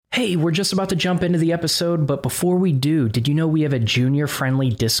Hey, we're just about to jump into the episode, but before we do, did you know we have a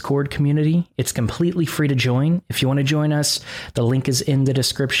junior-friendly Discord community? It's completely free to join. If you want to join us, the link is in the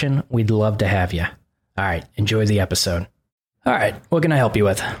description. We'd love to have you. All right, enjoy the episode. All right, what can I help you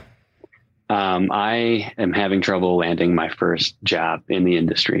with? I am having trouble landing my first job in the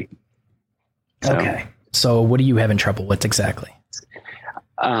industry. Okay, so what are you having trouble with exactly?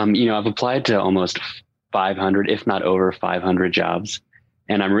 I've applied to almost 500, if not over 500 jobs.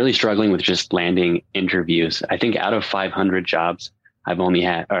 And I'm really struggling with just landing interviews. I think out of 500 jobs I've only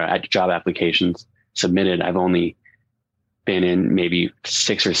had, or job applications submitted, I've only been in maybe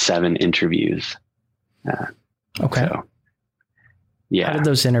 6 or 7 interviews. Okay. So, yeah. How did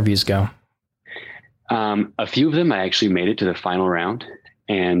those interviews go? A few of them, I actually made it to the final round,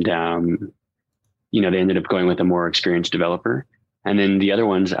 and, they ended up going with a more experienced developer. And then the other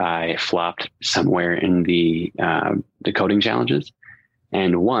ones I flopped somewhere in the coding challenges.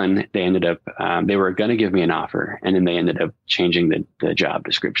 And one, they ended up, they were going to give me an offer, and then they ended up changing the job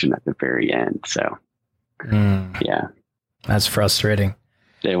description at the very end. So, yeah. That's frustrating.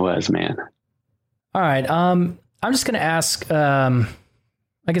 It was, man. All right. I'm just going to ask, I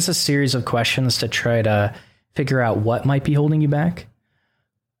guess, a series of questions to try to figure out what might be holding you back.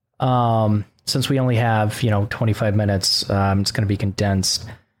 Since we only have, 25 minutes, it's going to be condensed.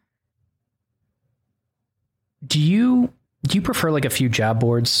 Do you prefer like a few job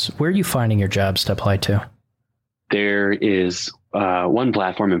boards? Where are you finding your jobs to apply to? There is one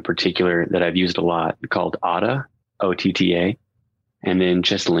platform in particular that I've used a lot called Otta, OTTA, and then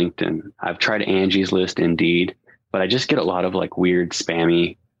just LinkedIn. I've tried Angie's List, Indeed, but I just get a lot of like weird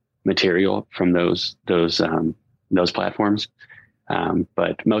spammy material from those platforms.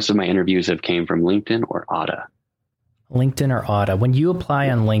 But most of my interviews have came from LinkedIn or Otta. LinkedIn or Otta. When you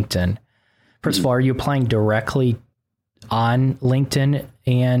apply on LinkedIn, first of all, are you applying directly on LinkedIn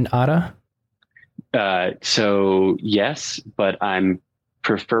and Otta? So yes, but I'm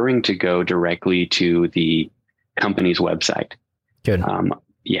preferring to go directly to the company's website. Good.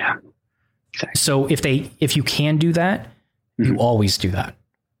 Yeah. Exactly. So if you can do that, you always do that.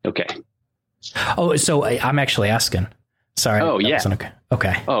 Okay. Oh, so I'm actually asking. Sorry. Oh, yeah.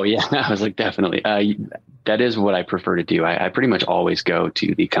 Okay. Oh, yeah. I was like, definitely. That is what I prefer to do. I pretty much always go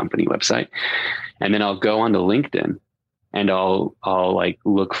to the company website, and then I'll go onto LinkedIn, and I'll like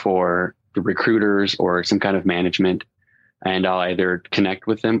look for the recruiters or some kind of management, and I'll either connect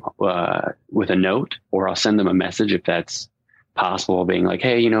with them with a note, or I'll send them a message if that's possible, being like,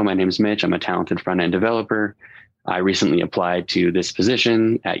 hey, my name is Mitch. I'm a talented front end developer. I recently applied to this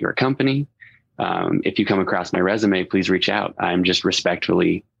position at your company. If you come across my resume, please reach out. I'm just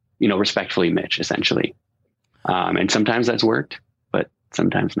respectfully Mitch, essentially. And sometimes that's worked, but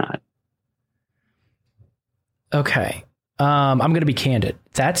sometimes not. Okay. I'm going to be candid.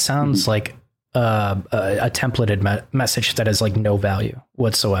 That sounds like a templated message that has like no value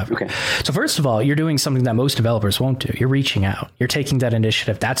whatsoever. Okay. So first of all, you're doing something that most developers won't do. You're reaching out. You're taking that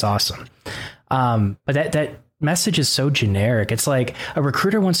initiative. That's awesome. But that message is so generic. It's like a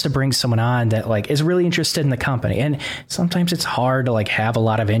recruiter wants to bring someone on that like is really interested in the company. And sometimes it's hard to like have a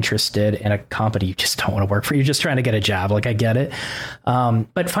lot of interested in a company you just don't want to work for. You're just trying to get a job. Like I get it.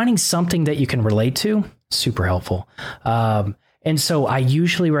 But finding something that you can relate to, super helpful. And so I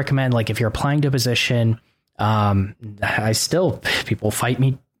usually recommend, like, if you're applying to a position, people fight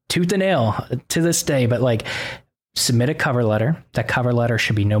me tooth and nail to this day, but like, submit a cover letter. That cover letter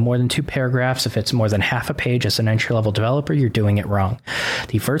should be no more than 2 paragraphs. If it's more than half a page as an entry-level developer, you're doing it wrong.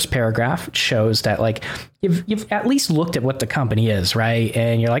 The first paragraph shows that like you've at least looked at what the company is, right?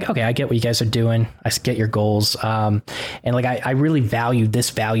 And you're like, okay, I get what you guys are doing. I get your goals. And like, I really value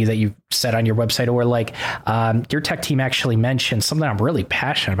this value that you set on your website, or like your tech team actually mentioned something I'm really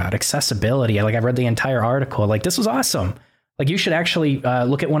passionate about, accessibility. Like, I've read the entire article. Like, this was awesome. Like, you should actually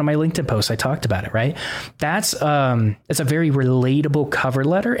look at one of my LinkedIn posts. I talked about it, right? It's a very relatable cover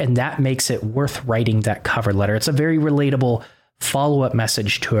letter, and that makes it worth writing that cover letter. It's a very relatable follow-up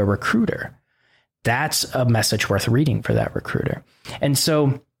message to a recruiter. That's a message worth reading for that recruiter. And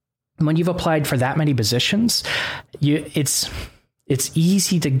so when you've applied for that many positions, it's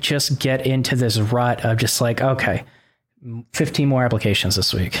easy to just get into this rut of just like, okay, 15 more applications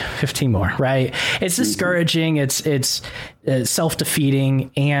this week, 15 more, right? It's discouraging. It's self-defeating.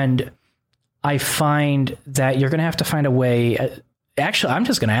 And I find that you're going to have to find a way. Actually, I'm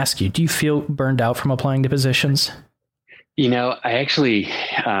just going to ask you, do you feel burned out from applying to positions? I actually,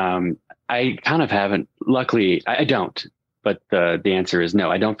 I kind of haven't. Luckily, I don't. But the answer is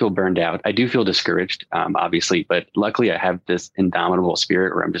no, I don't feel burned out. I do feel discouraged, obviously, but luckily I have this indomitable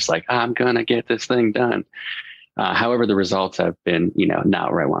spirit where I'm just like, I'm going to get this thing done. However, the results have been,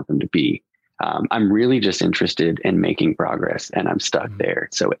 not where I want them to be. I'm really just interested in making progress, and I'm stuck there.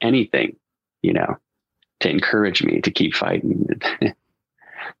 So anything, to encourage me to keep fighting would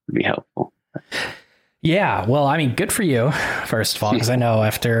be helpful. Yeah. Well, I mean, good for you, first of all, because I know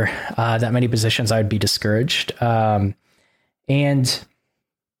after that many positions, I would be discouraged. And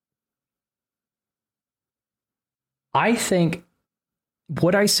I think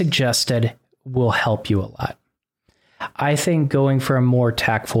what I suggested will help you a lot. I think going for a more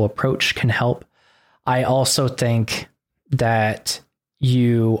tactful approach can help. I also think that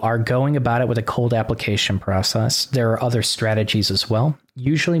you are going about it with a cold application process. There are other strategies as well,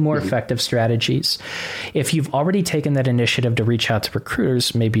 usually more effective strategies. If you've already taken that initiative to reach out to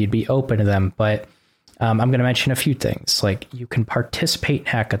recruiters, maybe you'd be open to them. But I'm going to mention a few things. Like, you can participate in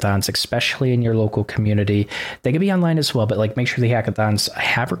hackathons, especially in your local community. They can be online as well, but like, make sure the hackathons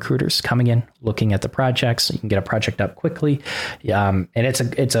have recruiters coming in, looking at the projects. So you can get a project up quickly. And it's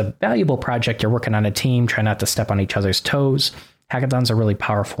a valuable project. You're working on a team, try not to step on each other's toes. Hackathons are really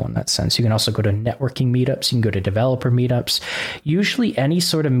powerful in that sense. You can also go to networking meetups. You can go to developer meetups. Usually any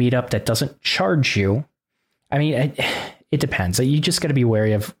sort of meetup that doesn't charge you. I mean, it depends. You just got to be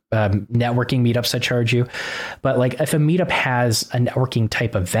wary of networking meetups that charge you. But like, if a meetup has a networking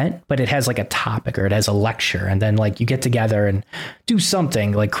type event, but it has like a topic or it has a lecture, and then like you get together and do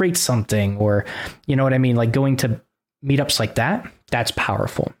something, like create something, or you know what I mean? Like going to meetups like that, that's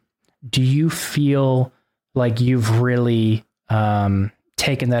powerful. Do you feel like you've really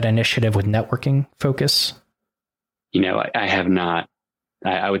taken that initiative with networking focus? I have not.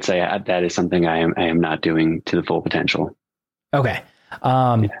 I would say that is something I am not doing to the full potential. Okay.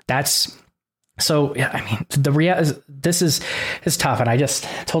 That's so, yeah, I mean, the reality this is tough. And I just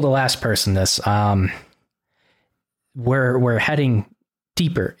told the last person this, we're heading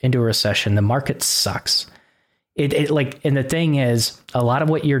deeper into a recession. The market sucks. And the thing is, a lot of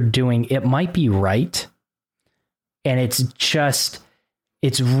what you're doing, it might be right. And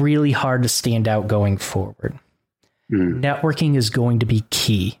it's really hard to stand out going forward. Networking is going to be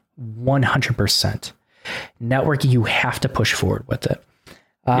key, 100%. Networking, you have to push forward with it.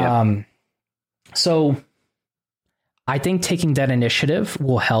 So I think taking that initiative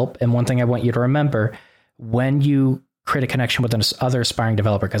will help. And one thing I want you to remember, when you create a connection with another aspiring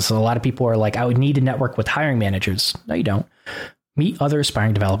developer, because a lot of people are like, I would need to network with hiring managers. No, you don't. Meet other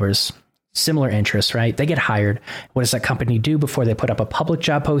aspiring developers, similar interests, right? They get hired. What does that company do before they put up a public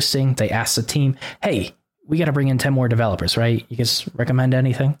job posting? They ask the team, hey, we got to bring in 10 more developers, right? You guys recommend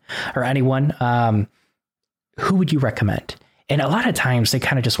anything or anyone? Who would you recommend? And a lot of times they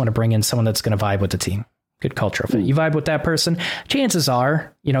kind of just want to bring in someone that's going to vibe with the team. Good cultural fit. You vibe with that person, chances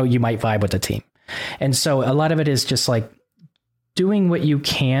are, you might vibe with the team. And so a lot of it is just like doing what you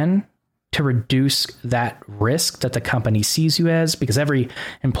can to reduce that risk that the company sees you as, because every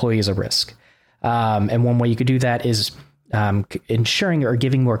employee is a risk. And one way you could do that is ensuring or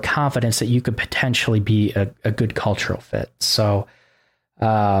giving more confidence that you could potentially be a good cultural fit. So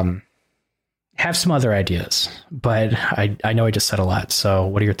have some other ideas, but I know I just said a lot. So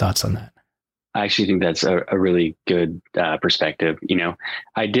what are your thoughts on that? I actually think that's a really good perspective.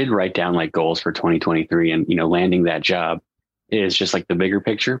 I did write down like goals for 2023, and, landing that job is just like the bigger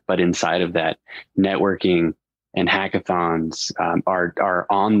picture. But inside of that, networking and hackathons are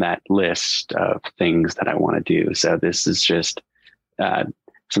on that list of things that I want to do. So this is just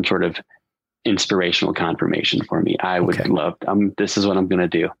some sort of inspirational confirmation for me. I would love, this is what I'm going to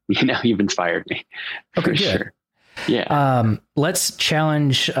do. You've inspired me. Okay, for good. Sure. Yeah. Let's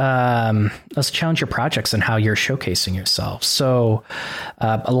challenge your projects and how you're showcasing yourself. So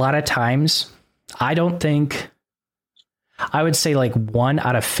a lot of times I would say like 1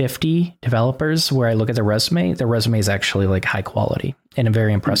 out of 50 developers where I look at their resume is actually like high quality and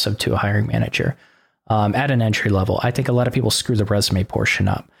very impressive to a hiring manager at an entry level. I think a lot of people screw the resume portion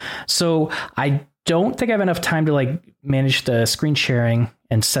up. So I don't think I have enough time to like manage the screen sharing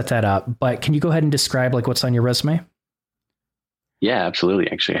and set that up, but can you go ahead and describe like what's on your resume? Yeah, absolutely.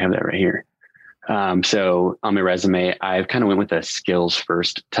 Actually, I have that right here. So on my resume, I kind of went with a skills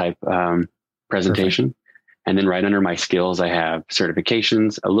first type presentation. Perfect. And then right under my skills, I have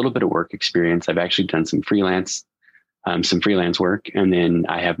certifications, a little bit of work experience. I've actually done some freelance work. And then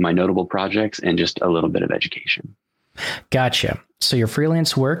I have my notable projects and just a little bit of education. Gotcha. So your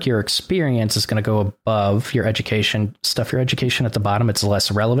freelance work, your experience is going to go above your education stuff. Your education at the bottom, it's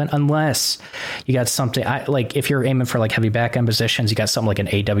less relevant unless you got something like if you're aiming for like heavy backend positions, you got something like an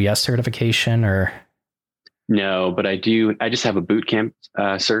AWS certification or. No, but I just have a bootcamp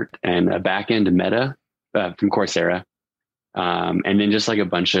cert and a backend Meta from Coursera. And then just like a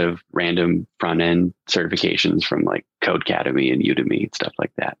bunch of random front end certifications from like Codecademy and Udemy and stuff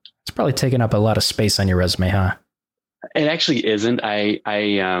like that. It's probably taking up a lot of space on your resume, huh? It actually isn't. I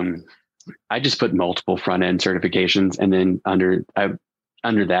just put multiple front end certifications, and then under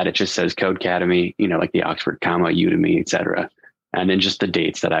that it just says Codecademy, like the Oxford comma, Udemy, etc. And then just the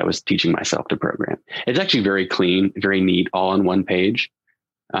dates that I was teaching myself to program. It's actually very clean, very neat, all on one page.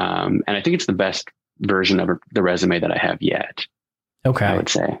 And I think it's the best version of the resume that I have yet. Okay. I would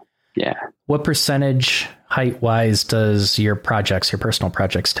say. Yeah. What percentage height wise does your personal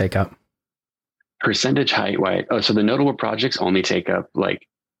projects take up? Percentage height wise. Oh, so the notable projects only take up like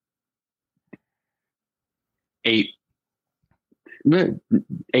 8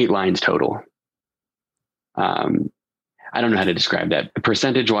 lines total. I don't know how to describe that.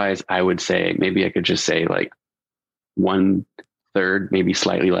 Percentage wise, I would say maybe I could just say like 1/3, maybe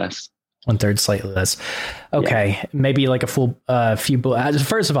slightly less. 1/3, slightly less. Okay. Yeah. Maybe like a full few bullets.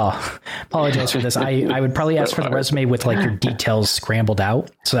 First of all, apologize for this. I would probably ask for the resume with like your details scrambled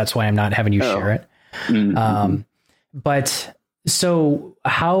out. So that's why I'm not having you share it. Mm-hmm. But so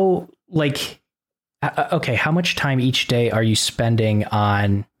how, like, okay, how much time each day are you spending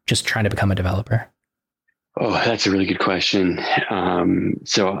on just trying to become a developer? Oh, that's a really good question.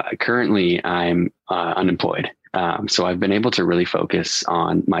 So currently I'm unemployed. So I've been able to really focus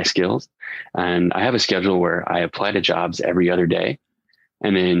on my skills, and I have a schedule where I apply to jobs every other day.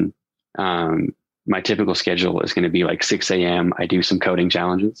 And then my typical schedule is going to be like 6 a.m. I do some coding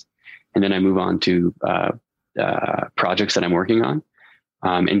challenges, and then I move on to projects that I'm working on,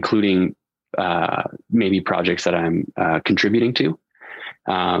 including maybe projects that I'm contributing to.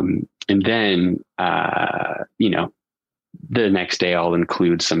 And then, the next day I'll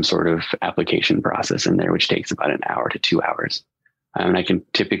include some sort of application process in there, which takes about 1 hour to 2 hours. And I can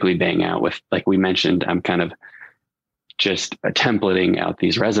typically bang out with, like we mentioned, I'm kind of just templating out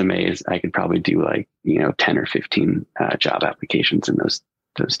these resumes. I could probably do 10 or 15 job applications in those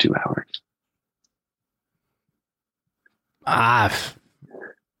 2 hours. I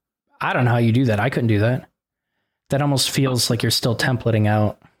don't know how you do that. I couldn't do that. That almost feels like you're still templating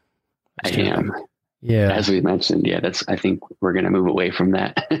out. I am. Yeah. As we mentioned. Yeah. I think we're going to move away from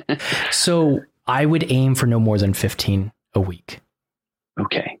that. So I would aim for no more than 15 a week.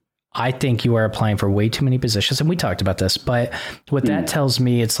 Okay. I think you are applying for way too many positions. And we talked about this, but what that tells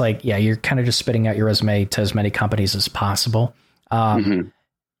me, it's like, yeah, you're kind of just spitting out your resume to as many companies as possible.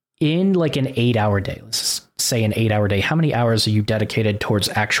 In like an 8-hour day, let's say an 8-hour day, how many hours are you dedicated towards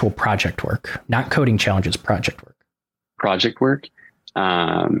actual project work? Not coding challenges, project work. Project work?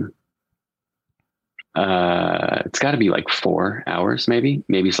 It's got to be like 4 hours, maybe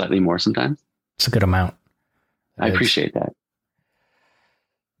slightly more sometimes. It's a good amount. I appreciate that.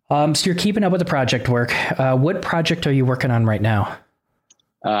 So you're keeping up with the project work. What project are you working on right now?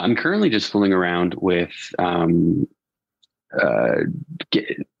 I'm currently just fooling around with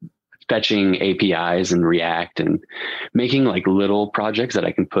fetching APIs and React and making like little projects that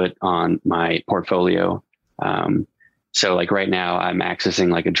I can put on my portfolio. So like right now I'm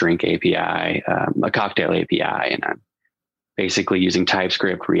accessing like a drink API, a cocktail API, and I'm basically using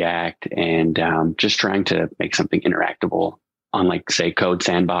TypeScript, React, and just trying to make something interactable on like, say, Code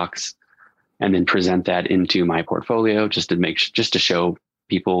Sandbox, and then present that into my portfolio just to show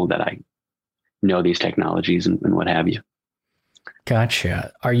people that I know these technologies and what have you.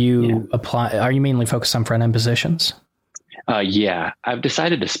 Gotcha. Are you Are you mainly focused on front end positions? Yeah, I've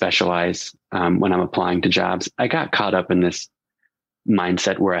decided to specialize when I'm applying to jobs. I got caught up in this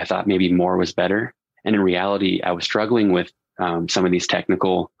mindset where I thought maybe more was better. And in reality, I was struggling with some of these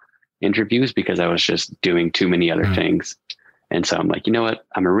technical interviews because I was just doing too many other things. And so I'm like, you know what?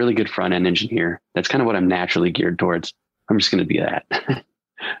 I'm a really good front end engineer. That's kind of what I'm naturally geared towards. I'm just going to be that.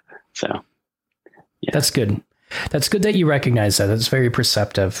 So, yeah. That's good. That's good that you recognize that. That's very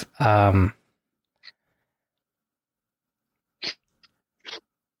perceptive.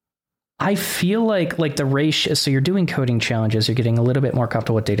 I feel like the ratio, so you're doing coding challenges, you're getting a little bit more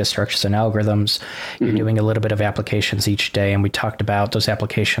comfortable with data structures and algorithms. You're doing a little bit of applications each day. And we talked about those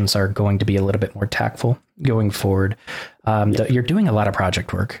applications are going to be a little bit more tactful going forward. You're doing a lot of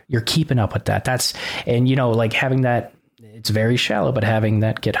project work. You're keeping up with that. And like having that, it's very shallow, but having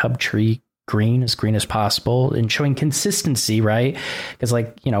that GitHub tree green as possible and showing consistency, right? Because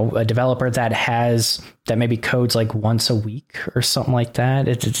a developer that maybe codes like once a week or something like that,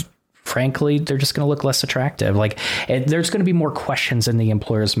 it's frankly, they're just going to look less attractive. There's going to be more questions in the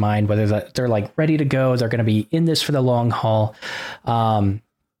employer's mind, whether they're like ready to go, they're going to be in this for the long haul. So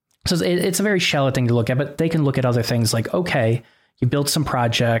it's a very shallow thing to look at, but they can look at other things like, okay, you built some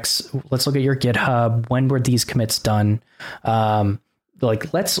projects. Let's look at your GitHub. When were these commits done?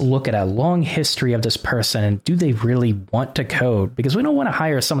 Like, let's look at a long history of this person and do they really want to code? Because we don't want to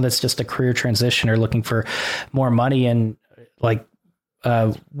hire someone that's just a career transition or looking for more money. And like,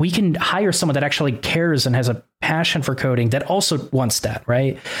 we can hire someone that actually cares and has a passion for coding that also wants that.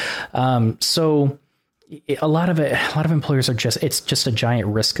 Right. So a lot of employers it's just a giant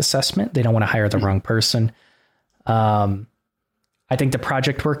risk assessment. They don't want to hire the wrong person. I think the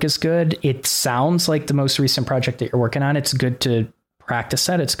project work is good. It sounds like the most recent project that you're working on, it's good to practice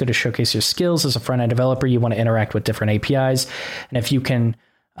that. It's good to showcase your skills as a front-end developer. You want to interact with different APIs. And if you can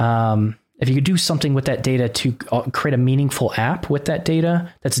do something with that data to create a meaningful app with that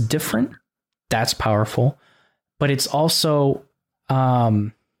data that's different, that's powerful. But it's also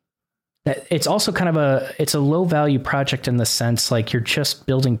kind of it's a low value project in the sense like you're just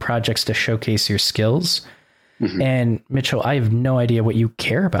building projects to showcase your skills. Mm-hmm. And Mitchell, I have no idea what you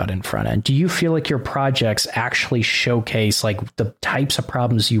care about in front end. Do you feel like your projects actually showcase like the types of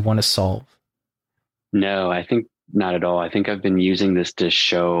problems you want to solve? No, I think not at all. I think I've been using this to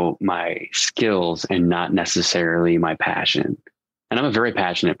show my skills and not necessarily my passion. And I'm a very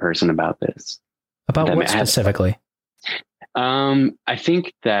passionate person about this. About what specifically? I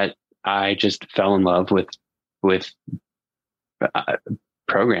think that I just fell in love with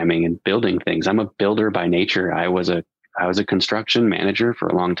programming and building things. I'm a builder by nature. I was a construction manager for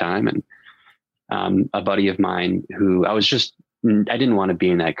a long time, and a buddy of mine who I didn't want to be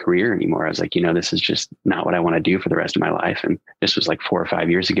in that career anymore. I was like, this is just not what I want to do for the rest of my life. And this was like 4 or 5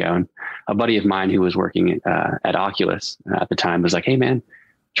 years ago. And a buddy of mine who was working at Oculus at the time was like, hey man,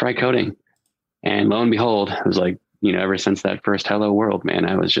 try coding. And lo and behold, I was like, ever since that first Hello World, man,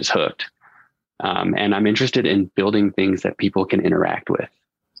 I was just hooked. And I'm interested in building things that people can interact with.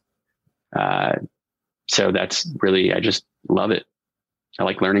 So that's really, I just love it. I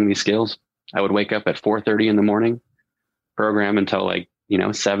like learning these skills. I would wake up at 4:30 in the morning, program until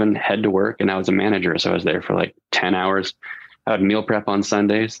 7, head to work. And I was a manager. So I was there for like 10 hours. I would meal prep on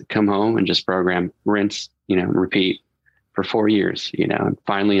Sundays, come home and just program, rinse, repeat for 4 years, and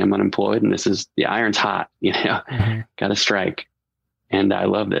finally I'm unemployed and the iron's hot, Mm-hmm. got to strike. And I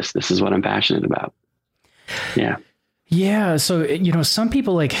love this. This is what I'm passionate about. Yeah. Yeah. So, some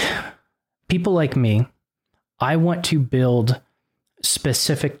people like me, I want to build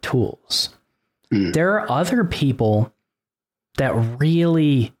specific tools. There are other people that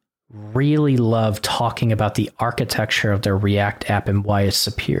really, really love talking about the architecture of their React app and why it's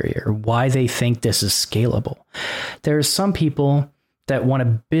superior, why they think this is scalable. There are some people that want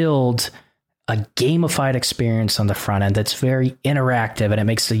to build a gamified experience on the front end that's very interactive and it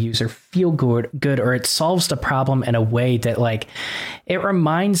makes the user feel good, or it solves the problem in a way that it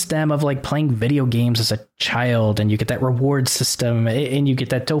reminds them of playing video games as a child, and you get that reward system and you get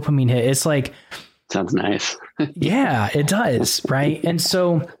that dopamine hit. It's sounds nice. Yeah, it does. Right. And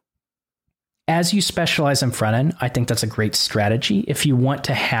so as you specialize in front end, I think that's a great strategy. If you want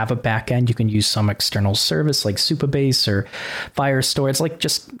to have a back end, you can use some external service like Supabase or Firestore. It's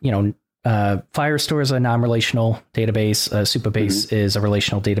Firestore is a non-relational database. Supabase is a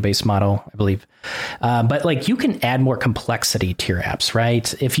relational database model, I believe. But you can add more complexity to your apps,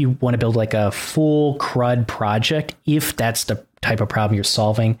 right? If you want to build a full CRUD project, if that's the type of problem you're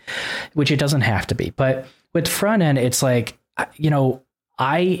solving, which it doesn't have to be. But with front end, it's I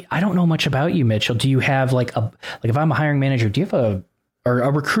don't know much about you, Mitchell. Do you have if I'm a hiring manager, do you have or a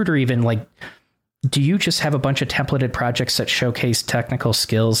recruiter even do you just have a bunch of templated projects that showcase technical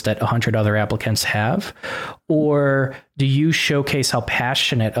skills that 100 other applicants have? Or do you showcase how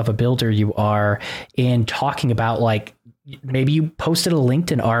passionate of a builder you are in talking about maybe you posted a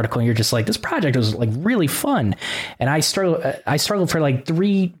LinkedIn article and you're just this project was really fun. And I struggled for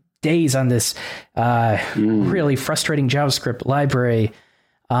 3 days on this really frustrating JavaScript library.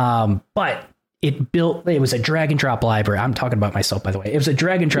 But it was a drag and drop library. I'm talking about myself, by the way. It was a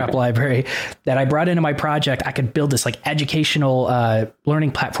drag and drop library that I brought into my project. I could build this educational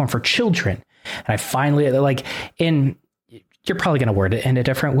learning platform for children. And I finally and you're probably going to word it in a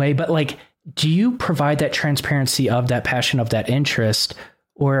different way, but do you provide that transparency of that passion, of that interest,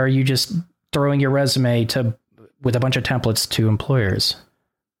 or are you just throwing your resume with a bunch of templates to employers?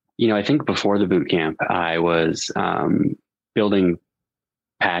 I think before the boot camp, I was building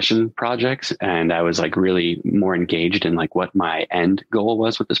passion projects, and I was really more engaged in what my end goal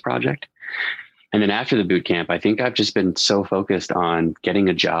was with this project. And then after the boot camp, I think I've just been so focused on getting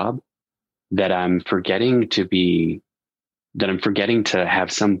a job that I'm forgetting to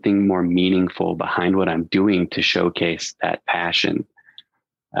have something more meaningful behind what I'm doing to showcase that passion,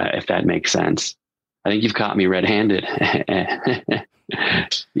 if that makes sense. I think you've caught me red-handed.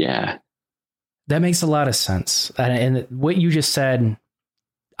 Yeah. That makes a lot of sense. And what you just said,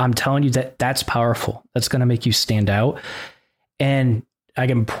 I'm telling you that's powerful. That's going to make you stand out. And I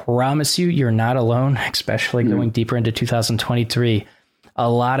can promise you, you're not alone, especially going deeper into 2023. A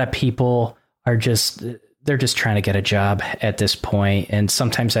lot of people they're just trying to get a job at this point. And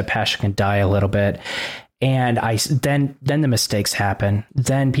sometimes that passion can die a little bit. And then the mistakes happen.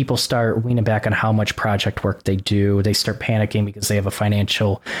 Then people start weaning back on how much project work they do. They start panicking because they have a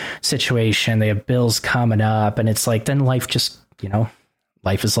financial situation. They have bills coming up. And it's like, then life just,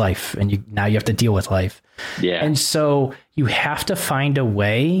 life is life. And now you have to deal with life. Yeah. And so you have to find a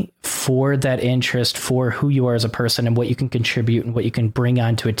way for that interest, for who you are as a person and what you can contribute and what you can bring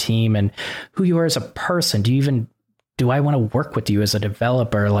onto a team and who you are as a person. Do I want to work with you as a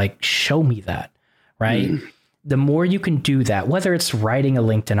developer? Like, show me that. Right. The more you can do that, whether it's writing a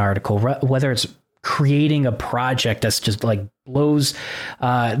LinkedIn article, whether it's creating a project that's just like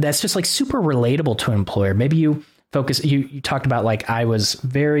that's just like super relatable to an employer. Maybe you focus, you talked about like, I was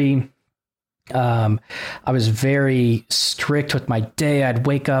very strict with my day. I'd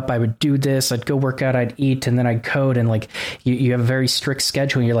wake up, I would do this, I'd go work out, I'd eat, and then I'd code. And like, you have a very strict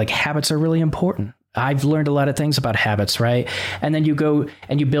schedule and you're like, habits are really important. I've learned a lot of things about habits, right? And then you go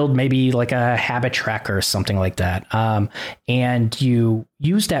and you build maybe like a habit tracker or something like that. And you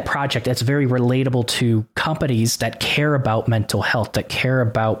use that project that's very relatable to companies that care about mental health, that care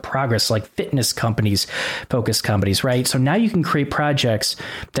about progress, like fitness companies, focused companies, right? So now you can create projects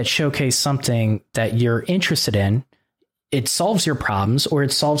that showcase something that you're interested in. It solves your problems or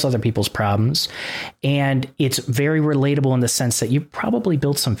it solves other people's problems. And it's very relatable in the sense that you probably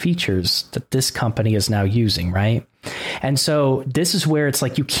built some features that this company is now using, right? And so this is where it's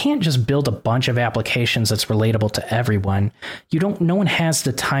like, you can't just build a bunch of applications that's relatable to everyone. No one has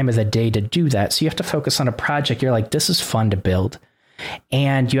the time of the day to do that. So you have to focus on a project. You're like, this is fun to build.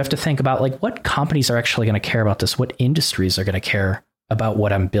 And you have to think about like, what companies are actually going to care about this? What industries are going to care about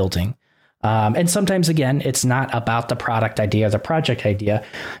what I'm building? And sometimes, again, it's not about the product idea or the project idea.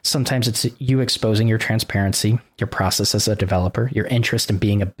 Sometimes it's you exposing your transparency, your process as a developer, your interest in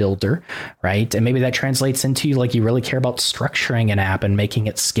being a builder, right? And maybe that translates into like you really care about structuring an app and making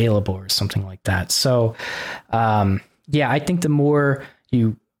it scalable or something like that. So, I think the more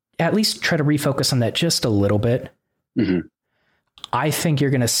you at least try to refocus on that just a little bit, I think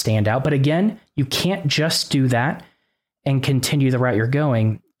you're going to stand out. But again, you can't just do that and continue the route you're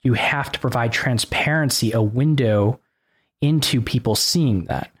going. You have to provide transparency, a window into people seeing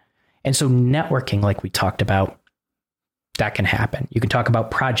that. And so networking, like we talked about, that can happen. You can talk about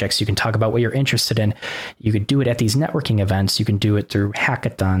projects. You can talk about what you're interested in. You could do it at these networking events. You can do it through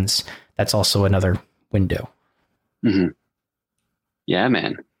hackathons. That's also another window. Yeah,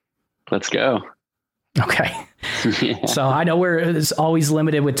 man. Let's go. Okay. Yeah. So I know it's always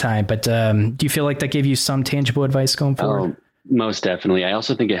limited with time, but do you feel like that gave you some tangible advice going forward? Oh, most definitely. I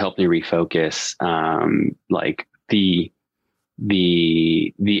also think it helped me refocus, like the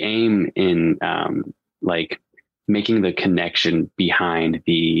aim in, like making the connection behind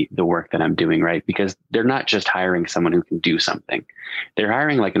the work that I'm doing, right? Because they're not just hiring someone who can do something. They're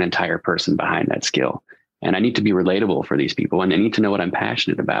hiring like an entire person behind that skill. And I need to be relatable for these people and they need to know what I'm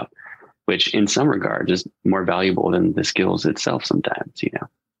passionate about, which in some regards is more valuable than the skills itself sometimes,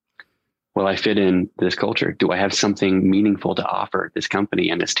 Will I fit in this culture? Do I have something meaningful to offer this company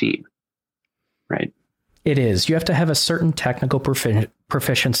and this team? Right. It is. You have to have a certain technical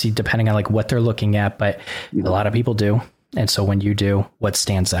proficiency depending on like what they're looking at, but a lot of people do. And so when you do, what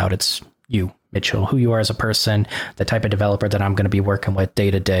stands out, it's you, Mitchell, who you are as a person, the type of developer that I'm going to be working with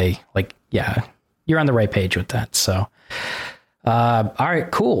day to day. Like, yeah, you're on the right page with that. So, all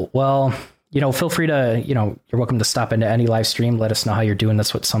right, cool. Well, feel free to, you're welcome to stop into any live stream. Let us know how you're doing.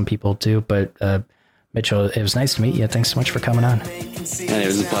 That's what some people do. But Mitchell, it was nice to meet you. Thanks so much for coming on. And it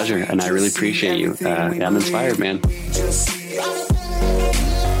was a pleasure. And I really appreciate you. I'm inspired, man.